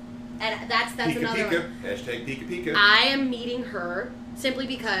 Yes. And that's Pika another Pika. one. Hashtag Pika Pika. I am meeting her simply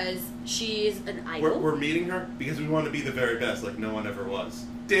because she's an idol. We're meeting her because we want to be the very best, like no one ever was.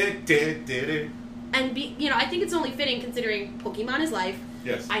 And I think it's only fitting considering Pokemon is life.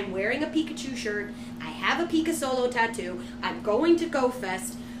 Yes. I'm wearing a Pikachu shirt. I have a Pika Solo tattoo. I'm going to Go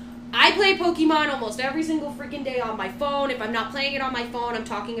Fest. I play Pokemon almost every single freaking day on my phone. If I'm not playing it on my phone, I'm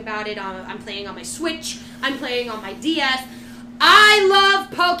talking about it. I'm playing on my Switch. I'm playing on my DS. I love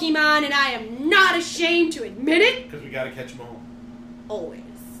Pokemon, and I am not ashamed to admit it. Because we got to catch them all. Always.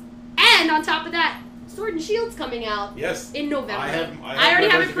 And on top of that, Sword and Shield's coming out. Yes. In November. I already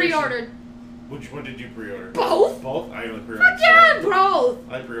have it pre-ordered. Which one did you pre-order? Both. Both? I only pre-ordered Fuck yeah, Sword. bro.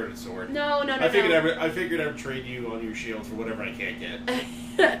 I pre-ordered Sword. No. I figured I would trade you on your shield for whatever I can't get.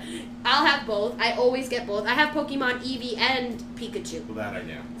 I'll have both. I always get both. I have Pokemon Eevee and Pikachu. Well, that I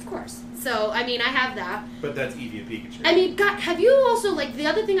know. Of course. So, I mean, I have that. But that's Eevee and Pikachu. I mean, God, have you also, the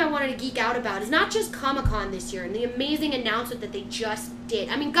other thing I wanted to geek out about is not just Comic-Con this year and the amazing announcement that they just did.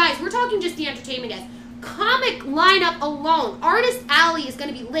 I mean, guys, we're talking just the entertainment guys. Comic lineup alone. Artist Alley is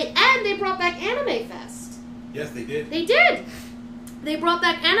going to be lit. And they brought back Anime Fest. Yes, they did. They did. They brought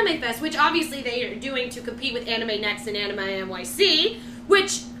back Anime Fest, which obviously they are doing to compete with Anime Next and Anime NYC,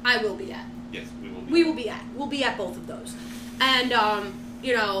 which I will be at. Yes, we will be. We'll be at both of those. And,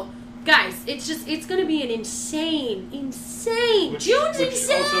 guys, it's going to be an insane. June's insane. Which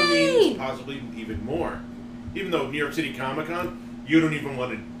also means possibly even more. Even though New York City Comic Con, you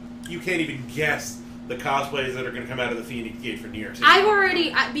can't even guess the cosplays that are going to come out of the Phoenix Gate for New York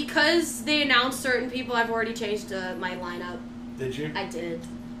City. Because they announced certain people, I've already changed my lineup. Did you? I did.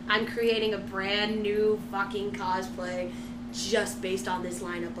 I'm creating a brand new fucking cosplay just based on this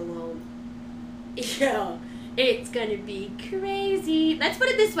lineup alone. Yeah. It's gonna be crazy. Let's put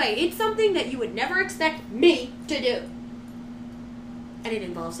it this way. It's something that you would never expect me to do. And it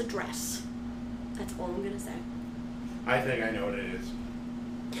involves a dress. That's all I'm gonna say. I think I know what it is.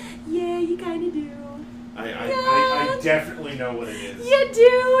 Yeah, you kinda do. I definitely know what it is. You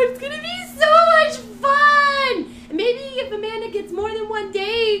do. It's gonna be so much fun. And maybe if Amanda gets more than one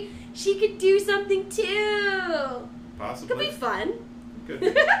day, she could do something too. Possibly. Could be fun.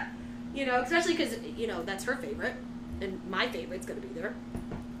 Could. Especially because, that's her favorite. And my favorite's going to be there.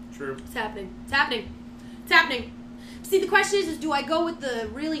 True. It's happening. See, the question is do I go with the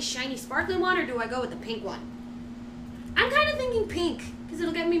really shiny, sparkly one or do I go with the pink one? I'm kind of thinking pink because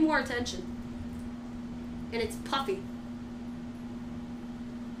it'll get me more attention. And it's puffy.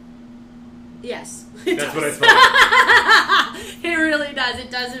 Yes. That's what I thought. It really does. It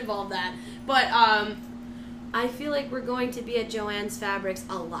does involve that. But, I feel like we're going to be at Joanne's Fabrics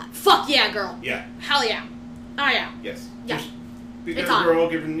a lot. Fuck yeah, girl. Yeah. Hell yeah. Oh yeah. Yes. Yeah. Because we're all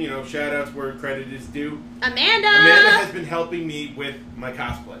giving, shout outs where credit is due. Amanda has been helping me with my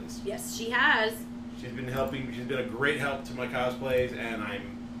cosplays. Yes, she has. She's been a great help to my cosplays, and I'm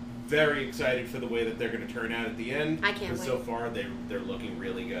very excited for the way that they're going to turn out at the end. I can't wait. Because so far, they're looking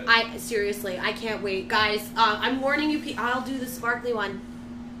really good. Seriously, I can't wait. Guys, I'm warning you, I'll do the sparkly one.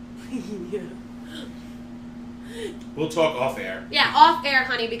 Yeah. We'll talk off air. Yeah, off air,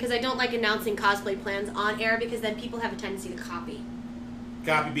 honey, because I don't like announcing cosplay plans on air because then people have a tendency to copy.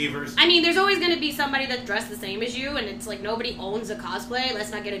 Copy beavers. I mean, there's always going to be somebody that's dressed the same as you, and it's like nobody owns a cosplay. Let's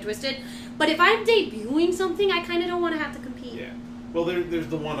not get it twisted. But if I'm debuting something, I kind of don't want to have to compete. Yeah. Well, there's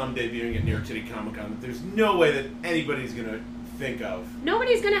the one I'm debuting at New York City Comic Con that there's no way that anybody's gonna think of.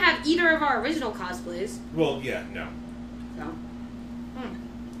 Nobody's gonna have either of our original cosplays. Well, yeah, no. So.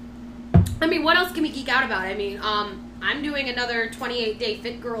 I mean, what else can we geek out about? I mean, I'm doing another 28-day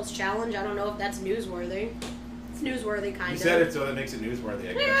Fit Girls Challenge. I don't know if that's newsworthy. It's newsworthy, kind of. You said it, so that makes it newsworthy,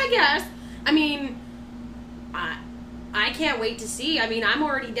 I guess. Yeah, I guess. I mean, I can't wait to see. I mean, I'm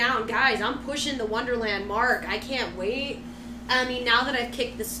already down. Guys, I'm pushing the Wonderland mark. I can't wait. I mean, now that I've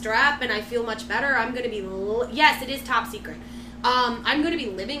kicked the strap and I feel much better, I'm going to be... Yes, it is top secret. I'm going to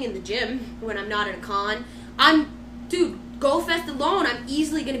be living in the gym when I'm not at a con. Dude, GoFest alone, I'm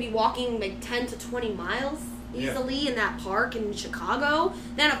easily going to be walking like 10 to 20 miles easily in that park in Chicago.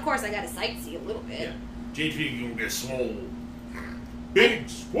 Then, of course, I got to sightsee a little bit. Yeah. JP, you can get swole. Big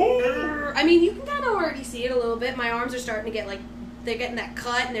swole. I mean, you can kind of already see it a little bit. My arms are starting to get like, they're getting that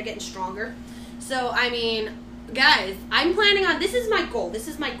cut and they're getting stronger. So, I mean, guys, I'm planning on, this is my goal.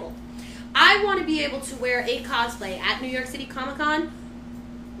 I want to be able to wear a cosplay at New York City Comic Con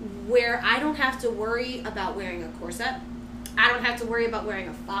where I don't have to worry about wearing a corset. I don't have to worry about wearing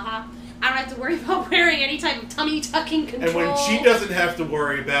a faja. I don't have to worry about wearing any type of tummy tucking control. And when she doesn't have to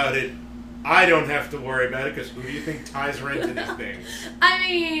worry about it, I don't have to worry about it, because who do you think ties her into these things? I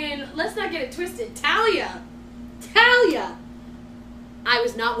mean, let's not get it twisted. Talia! I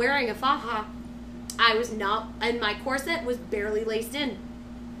was not wearing a faja. I was not, and my corset was barely laced in.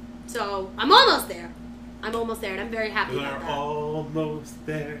 So, I'm almost there. And I'm very happy about that. We're almost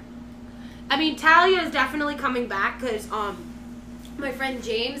there. I mean, Talia is definitely coming back, because my friend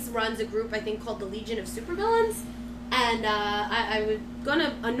James runs a group, I think, called the Legion of Supervillains. And I was going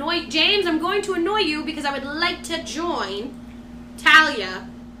to annoy... James, I'm going to annoy you because I would like to join Talia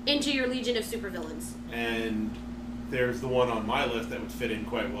into your Legion of Supervillains. And there's the one on my list that would fit in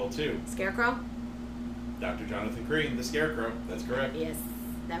quite well, too. Scarecrow? Dr. Jonathan Crean, the Scarecrow. That's correct. Yes,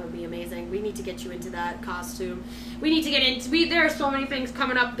 that would be amazing. We need to get you into that costume. We need to get into... There are so many things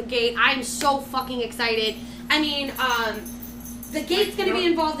coming up the gate. I'm so fucking excited. I mean, the gate's going to be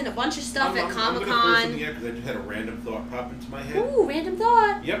involved in a bunch of stuff at Comic-Con. I'm going to throw something out because I just had a random thought pop into my head. Ooh, random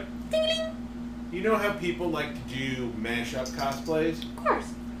thought. Yep. Ding-a-ling. You know how people like to do mashup cosplays? Of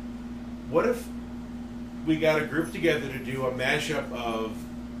course. What if we got a group together to do a mashup of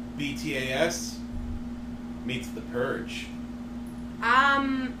BTAS meets The Purge?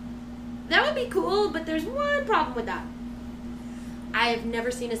 That would be cool, but there's one problem with that. I have never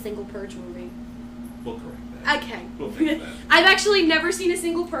seen a single Purge movie. We'll correct that. Okay. We'll fix that. I've actually never seen a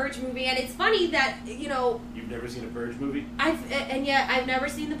single Purge movie, and it's funny that, you know... You've never seen a Purge movie? I've never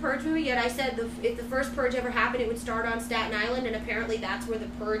seen the Purge movie, yet I said if the first Purge ever happened, it would start on Staten Island, and apparently that's where the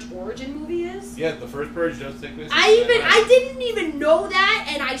Purge origin movie is. Yeah, the first Purge does take place. I didn't even know that,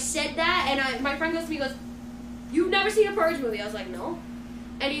 and I said that, and my friend goes to me, he goes, "You've never seen a Purge movie?" I was like, "No."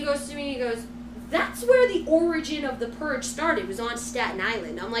 And he goes to me, he goes, "That's where the origin of the Purge started, was on Staten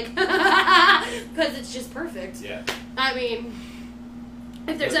Island." I'm like, because it's just perfect. Yeah. I mean,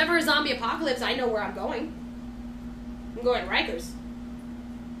 if there's ever a zombie apocalypse, I know where I'm going. I'm going to Rikers.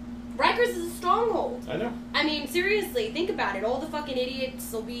 Rikers is a stronghold. I know. I mean, seriously, think about it. All the fucking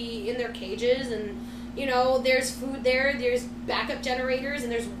idiots will be in their cages, and, you know, there's food there, there's backup generators,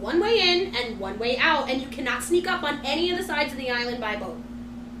 and there's one way in and one way out, and you cannot sneak up on any of the sides of the island by boat.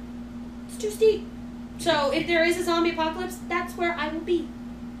 It's too steep. So, if there is a zombie apocalypse, that's where I will be.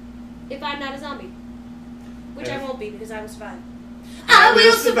 If I'm not a zombie. Which I won't be, because I will survive. I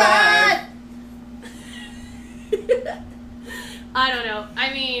will survive! I don't know.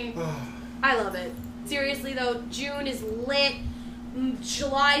 I mean, I love it. Seriously, though, June is lit.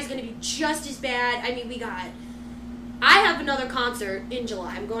 July is going to be just as bad. I mean, I have another concert in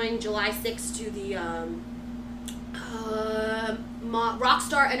July. I'm going July 6th to the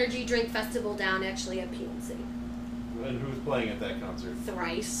Rockstar Energy Drink Festival down actually at PNC. And who's playing at that concert?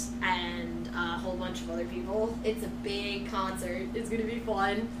 Thrice and a whole bunch of other people. It's a big concert. It's going to be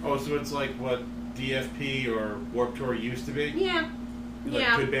fun. Oh, so it's like what DFP or Warped Tour used to be? Yeah. Like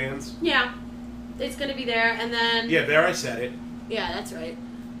yeah. good bands? Yeah. It's going to be there, and then... Yeah, there I said it. Yeah, that's right.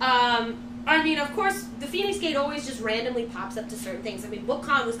 I mean, of course, the Feinics Gate always just randomly pops up to certain things. I mean,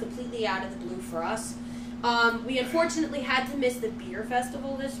 BookCon was completely out of the blue for us. We unfortunately had to miss the beer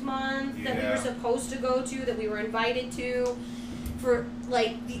festival this month that we were supposed to go to, that we were invited to, for,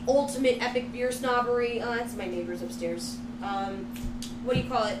 like, the ultimate epic beer snobbery. That's my neighbors upstairs. What do you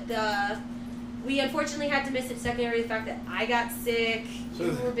call it? We unfortunately had to miss it secondary to the fact that I got sick, so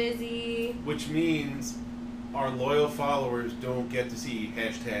we were busy. Which means our loyal followers don't get to see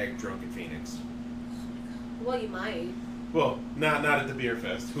 #DrunkenPhoenix. Well, you might. Well, not at the beer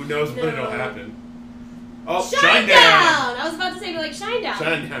fest. Who knows when it'll happen. Oh, Shine down! I was about to say, like, shine down.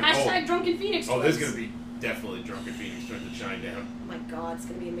 Shine down. Hashtag Drunken Phoenix. Oh, this is going to be definitely Drunken Phoenix trying to shine down. Oh my god, it's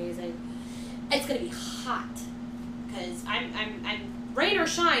going to be amazing. It's going to be hot. Because I'm rain or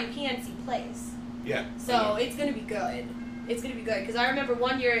shine, PNC plays. Yeah. So it's going to be good. It's going to be good. Because I remember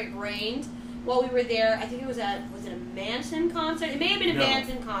one year it rained while we were there. I think it was it a Manson concert? It may have been a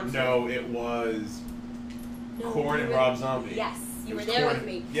Manson concert. No, it was Korn and Rob Zombie. Yes. You were there with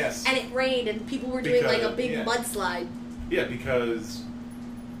me. Yes. And it rained and people were doing like a big mudslide. Yeah, because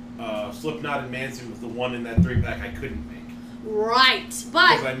Slipknot and Manson was the one in that 3-pack I couldn't make. Right,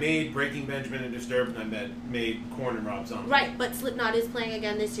 but... Because I made Breaking Benjamin and Disturbed and I made Korn and Rob Zombie. Right, but Slipknot is playing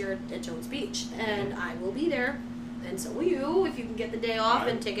again this year at Jones Beach. And I will be there. And so will you, if you can get the day off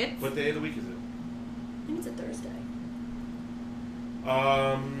and tickets. What day of the week is it? I think it's a Thursday.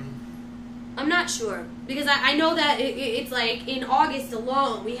 I'm not sure. Because I know that it's like in August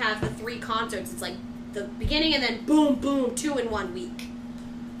alone we have the 3 concerts. It's like the beginning and then boom, boom, 2 in 1 week.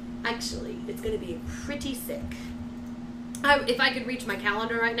 Actually, it's going to be pretty sick. If I could reach my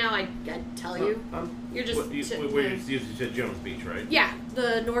calendar right now, I'd tell you. You're just... you said Jones Beach, right? Yeah,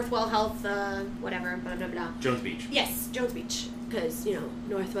 the Northwell Health, whatever, blah, blah, blah. Jones Beach. Yes, Jones Beach. Because,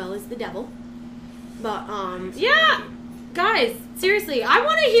 Northwell is the devil. But, yeah. Guys, seriously, I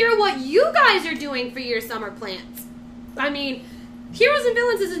want to hear what you guys are doing for your summer plans. I mean, Heroes and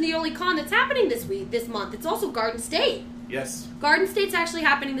Villains isn't the only con that's happening this month. It's also Garden State. Yes. Garden State's actually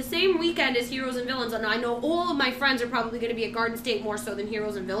happening the same weekend as Heroes and Villains, and I know all of my friends are probably going to be at Garden State more so than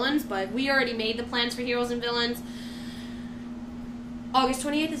Heroes and Villains, but we already made the plans for Heroes and Villains. August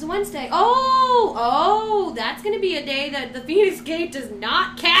 28th is a Wednesday. Oh, that's going to be a day that the Phoenix Gate does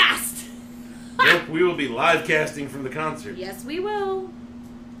not cast. Nope, we will be live casting from the concert. Yes, we will.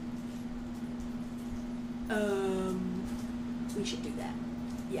 We should do that.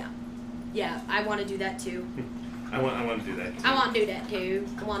 Yeah. Yeah, I want to do that too. I want to do that too. I want to do that too.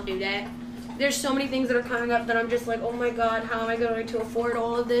 I want to do that. There's so many things that are coming up that I'm just like, oh my god, how am I going to afford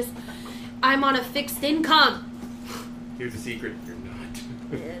all of this? I'm on a fixed income. Here's the secret, you're not.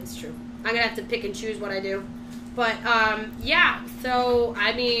 Yeah, it's true. I'm going to have to pick and choose what I do. But, yeah, so,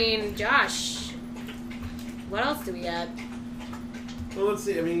 I mean, Josh, what else do we have? Well, let's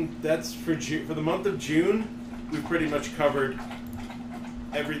see. I mean, that's for the month of June, we've pretty much covered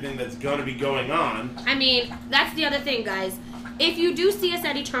everything that's going to be going on. I mean, that's the other thing, guys. If you do see us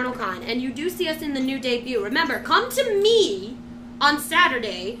at EternalCon and you do see us in the new debut, remember, come to me on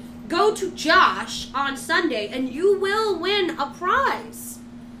Saturday, go to Josh on Sunday, and you will win a prize.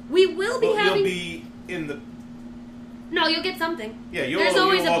 We will be having... You'll be in the... No, you'll get something. Yeah, you'll walk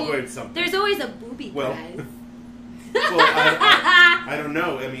away with something. There's always a booby prize. Well, I don't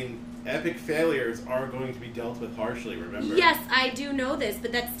know. I mean, epic failures are going to be dealt with harshly, remember? Yes, I do know this,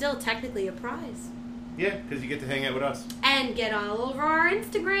 but that's still technically a prize. Yeah, because you get to hang out with us. And get all over our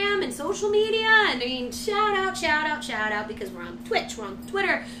Instagram and social media. And I mean, shout out, because we're on Twitch, we're on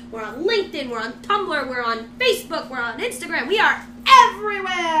Twitter, we're on LinkedIn, we're on Tumblr, we're on Facebook, we're on Instagram. We are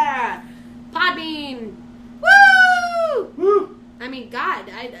everywhere! Podbean. Woo! Woo! I mean,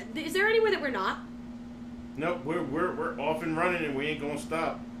 God, is there anywhere that we're not? Nope, we're off and running and we ain't gonna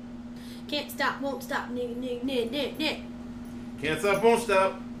stop. Can't stop, won't stop, nick. Can't stop, won't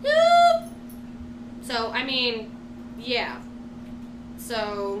stop. Nope. So, I mean, yeah.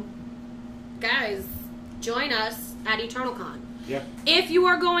 So, guys, join us at EternalCon. Yeah. If you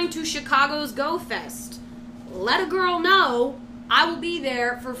are going to Chicago's Go Fest, let a girl know. I will be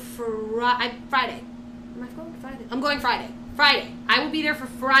there for Friday. Am I going Friday? I'm going Friday. Friday. I will be there for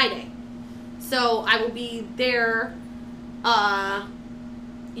Friday. So, I will be there.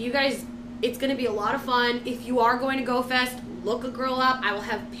 You guys, it's going to be a lot of fun. If you are going to Go Fest, look a girl up. I will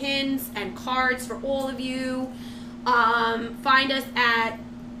have pins and cards for all of you. Find us at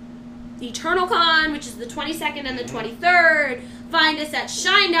EternalCon, which is the 22nd and the 23rd. Find us at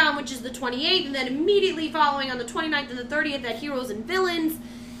Shinedown, which is the 28th, and then immediately following on the 29th and the 30th at Heroes and Villains.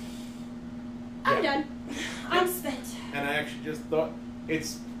 I'm done. I'm spent. And I actually just thought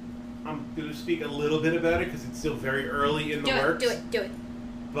I'm going to speak a little bit about it because it's still very early in the works. Do it.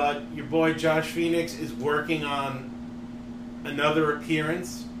 But your boy Josh Feinics is working on another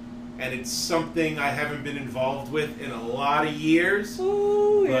appearance, and it's something I haven't been involved with in a lot of years.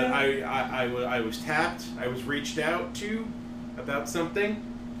 Oh, but yeah. I was tapped. I was reached out to about something,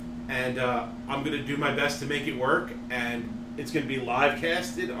 and I'm going to do my best to make it work, and it's going to be live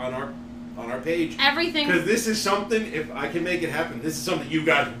casted on our page. Everything. Because this is something, if I can make it happen, this is something you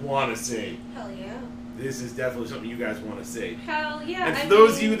guys want to see. Hell yeah. This is definitely something you guys want to see. Hell yeah. And for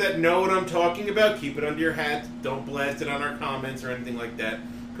those of you that know what I'm talking about, keep it under your hat. Don't blast it on our comments or anything like that.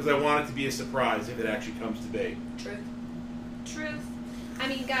 because I want it to be a surprise if it actually comes to be. Truth. I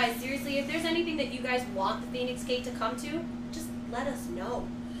mean, guys, seriously, if there's anything that you guys want the Phoenix Gate to come to, just let us know.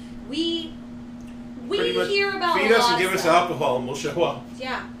 We hear about feed a us lot and give of us stuff. alcohol and we'll show up.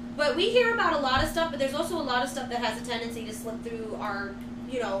 Yeah, but we hear about a lot of stuff, but there's also a lot of stuff that has a tendency to slip through our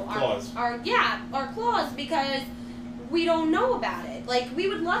Claws. our claws because we don't know about it. Like, we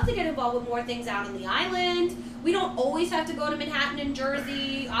would love to get involved with more things out on the island. We don't always have to go to Manhattan and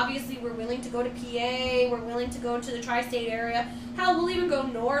Jersey. Obviously, we're willing to go to PA. We're willing to go to the tri-state area. Hell, we'll even go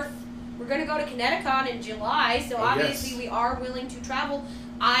north. We're going to go to Connecticut in July, so obviously we are willing to travel.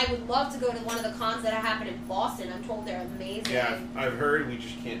 I would love to go to one of the cons that happen in Boston. I'm told they're amazing. Yeah, I've heard we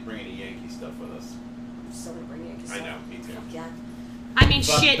just can't bring any Yankee stuff with us. I'm still going to bring Yankee I stuff. know, me too. Fuck yeah. I mean,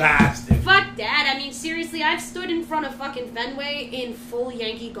 shit. Bastard. Fuck that. I mean, seriously, I've stood in front of fucking Fenway in full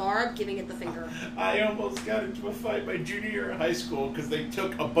Yankee garb, giving it the finger. I almost got into a fight my junior year of high school because they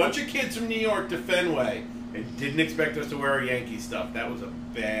took a bunch of kids from New York to Fenway and didn't expect us to wear our Yankee stuff. That was a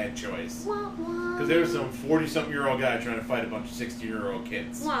bad choice. Because there was some 40-something-year-old guy trying to fight a bunch of 60-year-old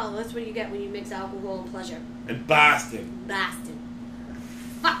kids. Well, that's what you get when you mix alcohol and pleasure. And Boston.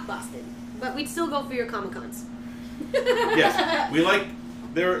 Fuck Boston. But we'd still go for your Comic-Cons. Yes, we like.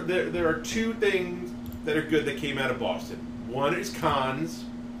 There are two things that are good that came out of Boston. One is cons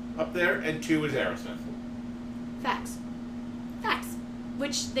up there, and two is Aerosmith. Facts.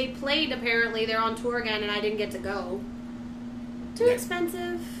 Which they played, apparently. They're on tour again, and I didn't get to go. Too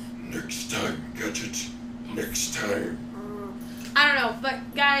expensive. Next time, Gadget. Next time. I don't know, but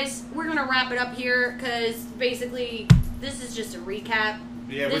guys, we're going to wrap it up here, because basically, this is just a recap.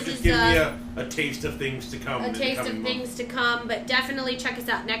 Yeah, we're just giving you a taste of things to come. A taste of things to come, but definitely check us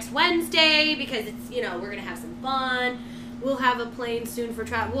out next Wednesday because it's, we're going to have some fun. We'll have a plane soon for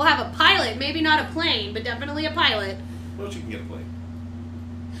travel. We'll have a pilot, maybe not a plane, but definitely a pilot. Well, you can get a plane.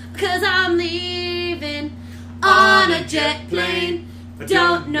 Cause I'm leaving on a jet plane.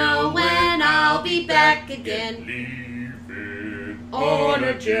 Don't know when I'll be back again. Leaving on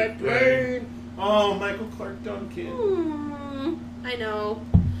a jet plane. Oh, Michael Clark Duncan. I know.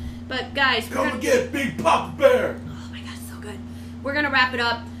 But guys, come and get Big Papa Bear. Oh my god, so good. We're gonna wrap it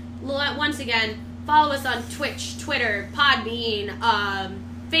up. Once again, follow us on Twitch, Twitter, Podbean,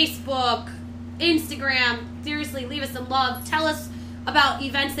 Facebook, Instagram. Seriously, leave us some love. Tell us about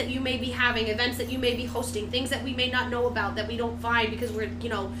events that you may be having, events that you may be hosting, things that we may not know about that we don't find because we're,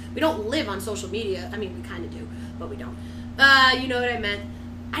 we don't live on social media. I mean, we kind of do, but we don't. You know what I meant.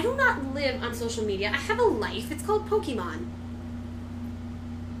 I do not live on social media. I have a life. It's called Pokemon.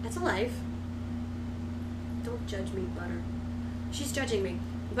 That's a life. Don't judge me, Butter. She's judging me.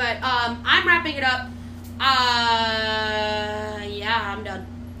 But I'm wrapping it up. Yeah, I'm done.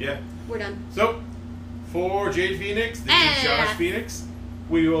 Yeah. We're done. So, for Jade Phoenix, this is Josh Phoenix.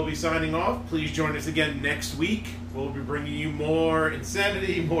 We will be signing off. Please join us again next week. We'll be bringing you more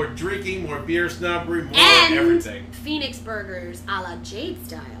insanity, more drinking, more beer snobbery, more everything. Phoenix burgers a la Jade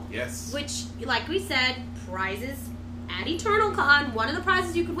style. Yes. Which, like we said, prizes at Eternal Con. One of the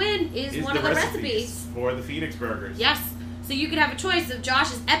prizes you could win is one of the recipes for the Phoenix burgers. Yes. So you could have a choice of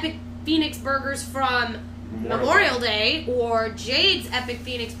Josh's epic Phoenix burgers from Memorial Day or Jade's epic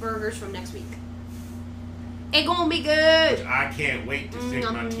Phoenix burgers from next week. It's gonna be good. Which I can't wait to sink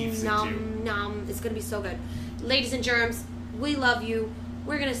my teeth into. It's gonna be so good. Ladies and germs, we love you.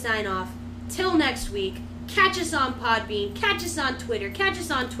 We're gonna sign off. Till next week. Catch us on Podbean. Catch us on Twitter. Catch us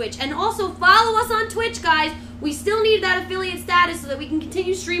on Twitch. And also follow us on Twitch, guys. We still need that affiliate status so that we can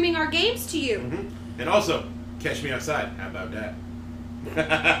continue streaming our games to you. Mm-hmm. And also, catch me outside. How about that?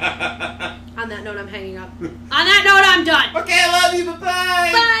 On that note, I'm hanging up. On that note, I'm done. Okay, I love you.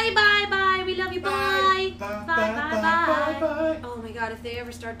 Bye-bye. Bye. We love you. Bye. Bye. Oh my god, if they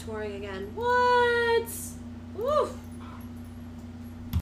ever start touring again. What? Woo.